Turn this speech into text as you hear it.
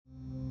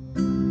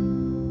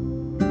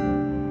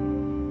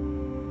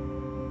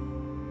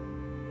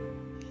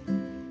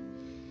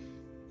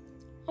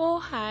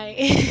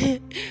Hi.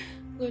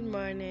 Good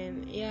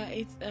morning. Yeah,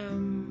 it's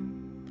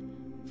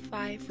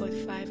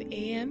 5:45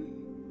 a.m.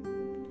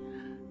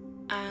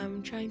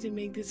 I'm trying to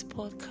make this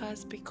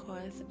podcast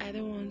because I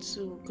don't want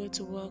to go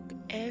to work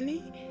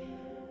early.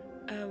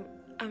 Um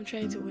I'm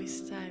trying to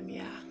waste time,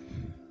 yeah.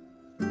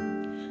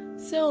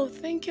 So,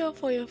 thank you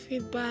for your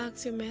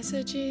feedbacks, your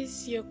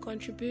messages, your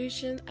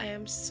contribution. I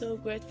am so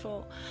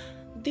grateful.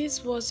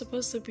 This was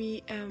supposed to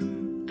be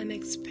an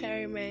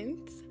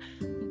experiment,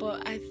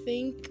 but I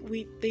think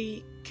with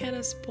the kind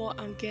of support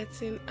I'm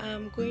getting,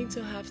 I'm going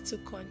to have to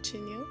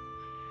continue.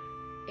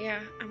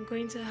 Yeah, I'm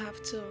going to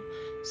have to.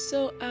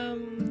 So,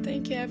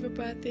 thank you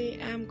everybody.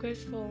 I'm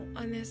grateful,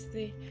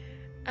 honestly.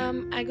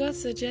 I got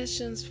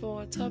suggestions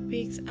for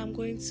topics I'm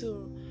going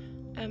to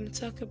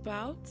talk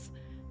about,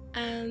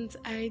 and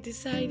I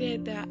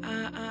decided that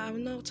I will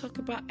not talk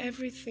about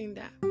everything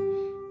that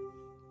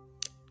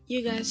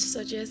you guys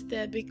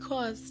suggested,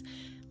 because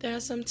there are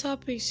some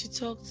topics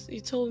you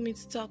told me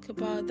to talk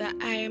about that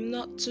I am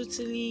not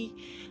totally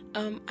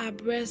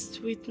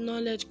abreast with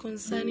knowledge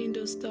concerning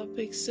those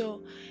topics.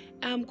 So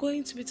I'm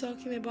going to be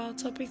talking about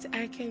topics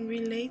I can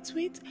relate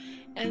with,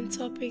 and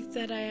topics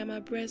that I am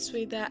abreast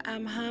with, that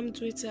I'm armed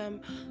with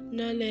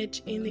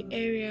knowledge in the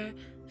area.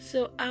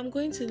 So I'm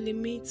going to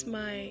limit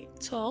my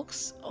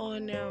talks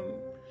on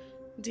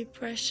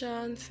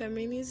depression,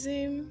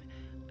 feminism,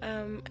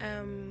 um,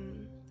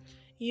 um,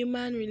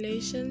 human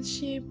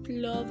relationship,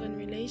 love and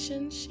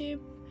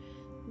relationship,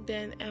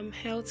 then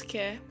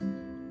healthcare.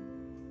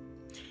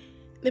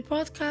 The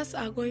podcasts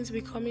are going to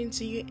be coming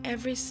to you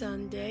every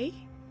Sunday.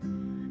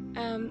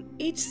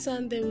 Each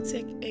Sunday we'll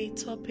take a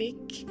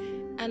topic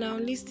and I'll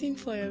listen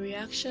for your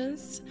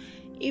reactions.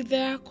 If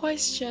there are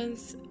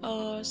questions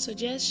or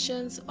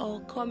suggestions or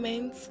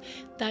comments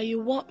that you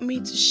want me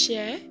to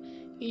share,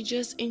 you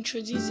just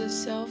introduce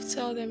yourself,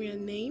 tell them your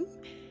name,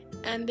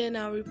 and then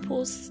I'll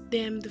repost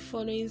them the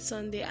following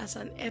Sunday as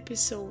an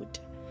episode.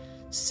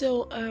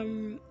 So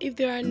if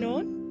there are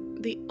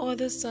none, the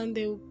other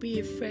Sunday will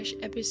be a fresh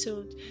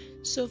episode.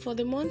 So for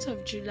the month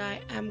of July,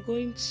 I'm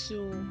going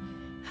to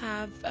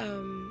have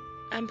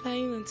I'm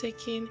planning on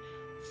taking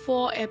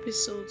 4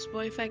 episodes,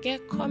 but if I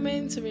get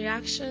comments,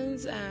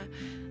 reactions,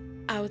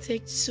 I'll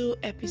take 2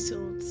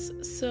 episodes.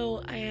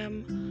 So I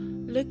am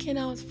looking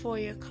out for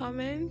your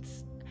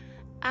comments.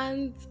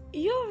 And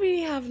you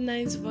really have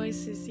nice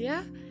voices,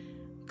 yeah?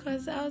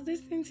 Because I was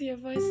listening to your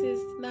voices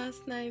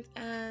last night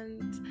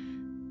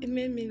and it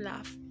made me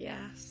laugh.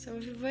 Yeah, some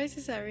of your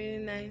voices are really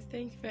nice.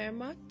 Thank you very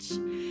much.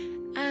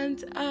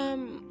 And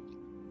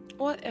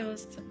what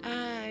else?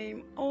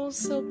 I'm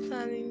also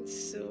planning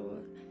to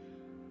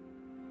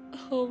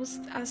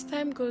host, as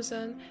time goes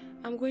on,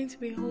 I'm going to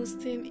be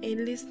hosting a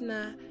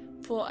listener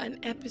for an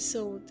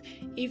episode.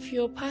 If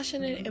you're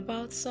passionate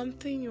about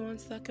something, you want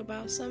to talk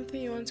about something,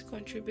 you want to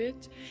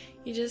contribute,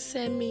 you just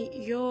send me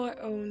your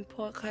own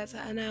podcast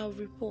and I'll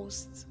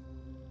repost.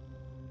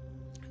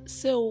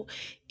 So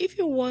if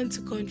you want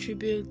to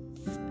contribute,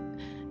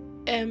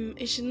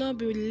 it should not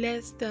be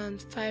less than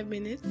 5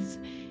 minutes.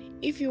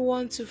 If you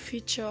want to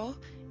feature,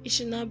 it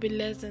should not be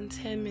less than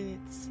 10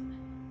 minutes.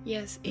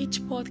 Yes,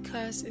 each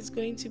episode, is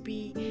going to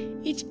be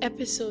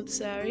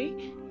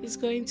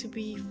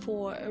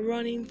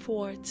running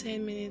for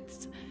 10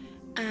 minutes,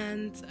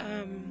 and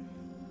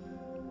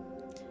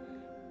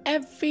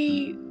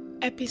every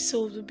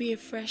episode will be a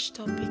fresh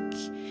topic.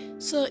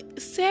 So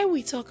say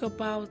we talk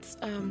about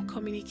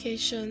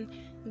communication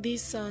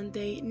this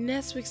Sunday.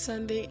 Next week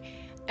Sunday,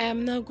 I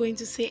am not going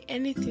to say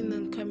anything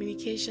on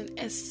communication,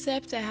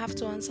 except I have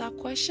to answer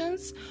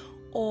questions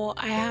or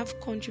I have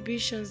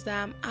contributions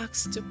that I'm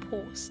asked to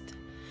post.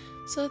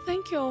 So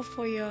thank you all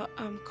for your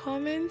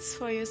comments,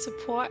 for your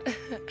support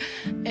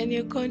and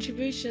your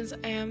contributions.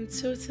 I am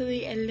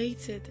totally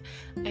elated.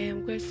 I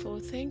am grateful.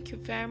 Thank you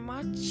very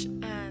much,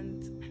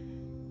 and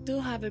do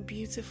have a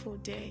beautiful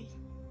day.